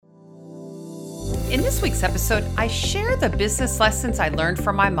In this week's episode, I share the business lessons I learned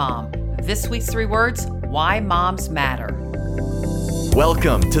from my mom. This week's 3 words, why moms matter.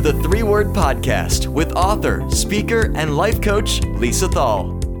 Welcome to the 3-Word Podcast with author, speaker, and life coach, Lisa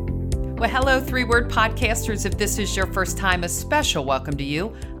Thal. Well, hello, 3-Word Podcasters. If this is your first time, a special welcome to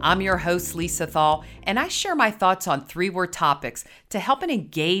you. I'm your host, Lisa Thal, and I share my thoughts on 3-word topics to help and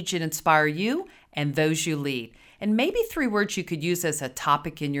engage and inspire you and those you lead. And maybe 3 words you could use as a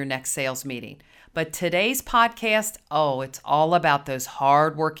topic in your next sales meeting. But today's podcast, it's all about those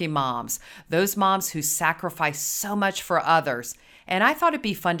hardworking moms, those moms who sacrifice so much for others. And I thought it'd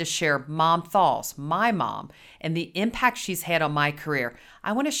be fun to share Mom Thals, my mom, and the impact she's had on my career.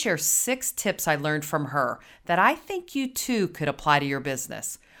 I want to share 6 tips I learned from her that I think you too could apply to your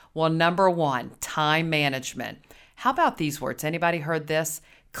business. Well, number 1, time management. How about these words? Anybody heard this?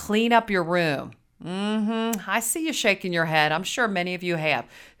 Clean up your room. I see you shaking your head. I'm sure many of you have.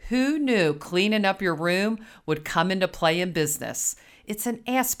 Who knew cleaning up your room would come into play in business? It's an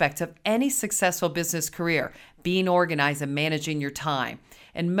aspect of any successful business career, being organized and managing your time.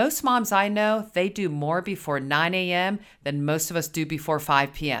 And most moms I know, they do more before 9 a.m. than most of us do before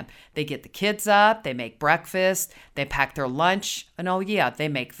 5 p.m. They get the kids up, they make breakfast, they pack their lunch, and they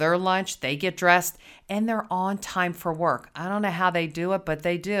make their lunch, they get dressed, and they're on time for work. I don't know how they do it, but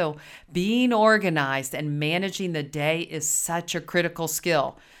they do. Being organized and managing the day is such a critical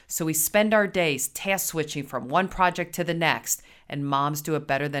skill. So we spend our days task switching from one project to the next, and moms do it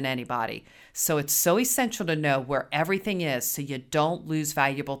better than anybody. So it's so essential to know where everything is so you don't lose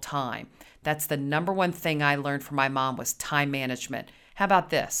valuable time. That's the number 1 thing I learned from my mom was time management. How about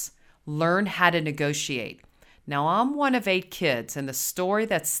this? Learn how to negotiate. Now, I'm one of 8 kids, and the story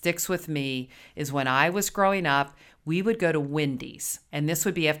that sticks with me is when I was growing up, we would go to Wendy's, and this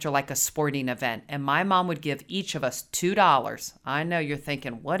would be after like a sporting event, and my mom would give each of us $2. I know you're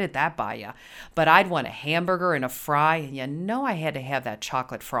thinking, what did that buy you? But I'd want a hamburger and a fry, and I had to have that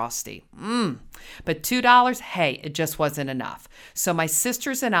chocolate frosty. But $2, it just wasn't enough. So my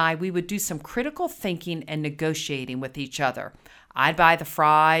sisters and I, we would do some critical thinking and negotiating with each other. I'd buy the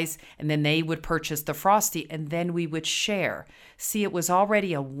fries, and then they would purchase the frosty, and then we would share. See, it was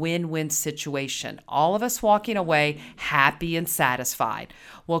already a win-win situation. All of us walking away happy and satisfied.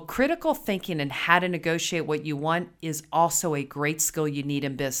 Well, critical thinking and how to negotiate what you want is also a great skill you need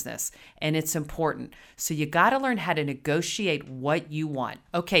in business, and it's important. So you got to learn how to negotiate what you want.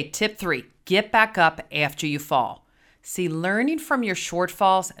 Okay, tip 3, get back up after you fall. See, learning from your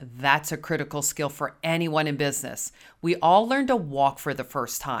shortfalls, that's a critical skill for anyone in business. We all learn to walk for the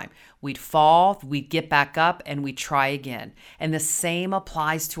first time. We'd fall, we'd get back up, and we'd try again. And the same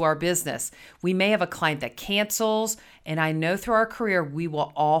applies to our business. We may have a client that cancels, and I know through our career we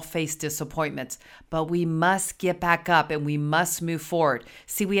will all face disappointments, but we must get back up and we must move forward.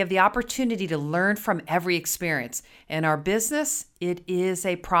 See, we have the opportunity to learn from every experience. In our business, it is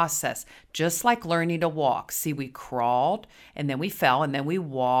a process, just like learning to walk. See, we crawled, and then we fell, and then we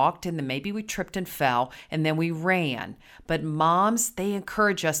walked, and then maybe we tripped and fell, and then we ran. But moms, they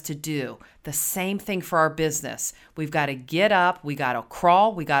encourage us to do the same thing for our business. We've got to get up, we got to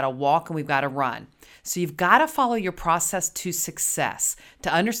crawl, we got to walk, and we've got to run. So you've got to follow your process to success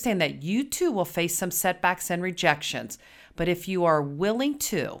to understand that you too will face some setbacks and rejections. But if you are willing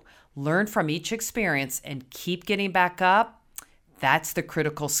to learn from each experience and keep getting back up, that's the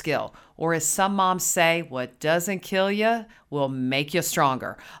critical skill. Or as some moms say, what doesn't kill you will make you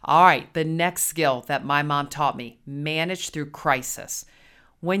stronger. All right, the next skill that my mom taught me, manage through crisis.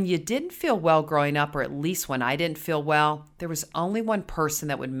 When you didn't feel well growing up, or at least when I didn't feel well, there was only one person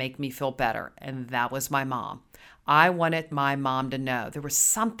that would make me feel better, and that was my mom. I wanted my mom to know. There was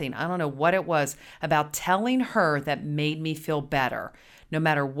something, I don't know what it was, about telling her that made me feel better. No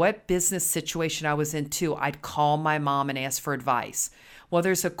matter what business situation I was in too, I'd call my mom and ask for advice. Well,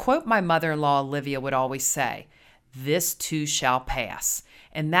 there's a quote my mother-in-law, Olivia, would always say, "This too shall pass."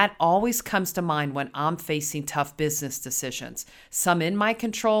 And that always comes to mind when I'm facing tough business decisions, some in my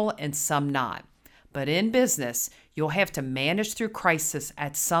control and some not. But in business, you'll have to manage through crisis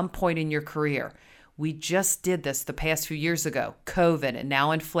at some point in your career. We just did this the past few years ago, COVID and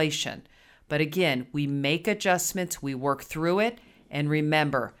now inflation. But again, we make adjustments, we work through it, and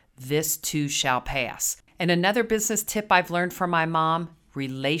remember, this too shall pass. And another business tip I've learned from my mom,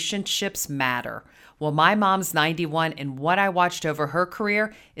 relationships matter. Well, my mom's 91, and what I watched over her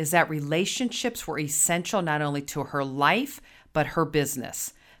career is that relationships were essential not only to her life, but her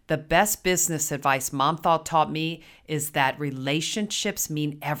business. The best business advice Mom Thal taught me is that relationships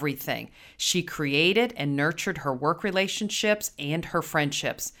mean everything. She created and nurtured her work relationships and her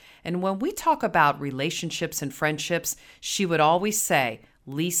friendships. And when we talk about relationships and friendships, she would always say,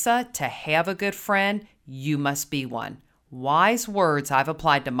 Lisa, to have a good friend, you must be one. Wise words I've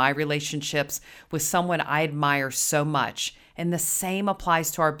applied to my relationships with someone I admire so much. And the same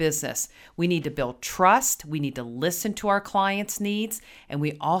applies to our business. We need to build trust. We need to listen to our clients' needs. And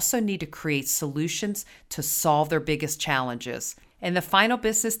we also need to create solutions to solve their biggest challenges. And the final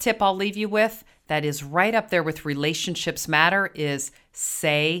business tip I'll leave you with, that is right up there with relationships matter, is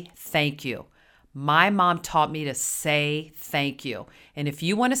say thank you. My mom taught me to say thank you. And if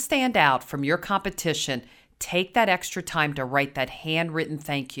you want to stand out from your competition, take that extra time to write that handwritten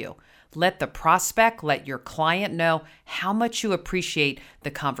thank you. Let the prospect, let your client know how much you appreciate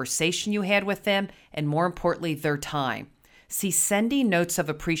the conversation you had with them, and more importantly, their time. See, sending notes of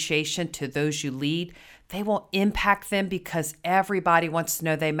appreciation to those you lead, they will impact them because everybody wants to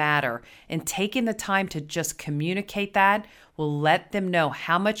know they matter. And taking the time to just communicate that will let them know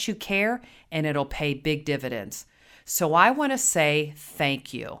how much you care, and it'll pay big dividends. So I want to say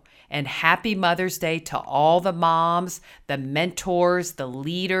thank you. And happy Mother's Day to all the moms, the mentors, the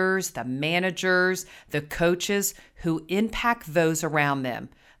leaders, the managers, the coaches who impact those around them.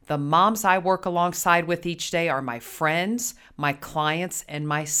 The moms I work alongside with each day are my friends, my clients, and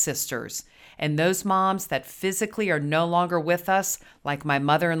my sisters. And those moms that physically are no longer with us, like my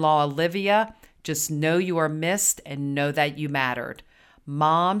mother-in-law Olivia, just know you are missed and know that you mattered.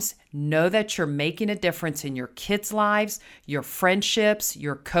 Moms, know that you're making a difference in your kids' lives, your friendships,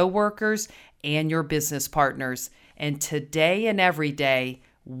 your coworkers, and your business partners. And today and every day,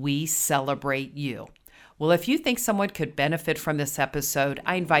 we celebrate you. Well, if you think someone could benefit from this episode,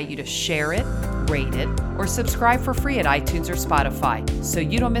 I invite you to share it, rate it, or subscribe for free at iTunes or Spotify so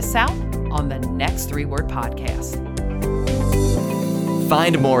you don't miss out on the next 3-Word Podcast.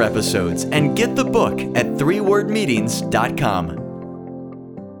 Find more episodes and get the book at 3wordmeetings.com.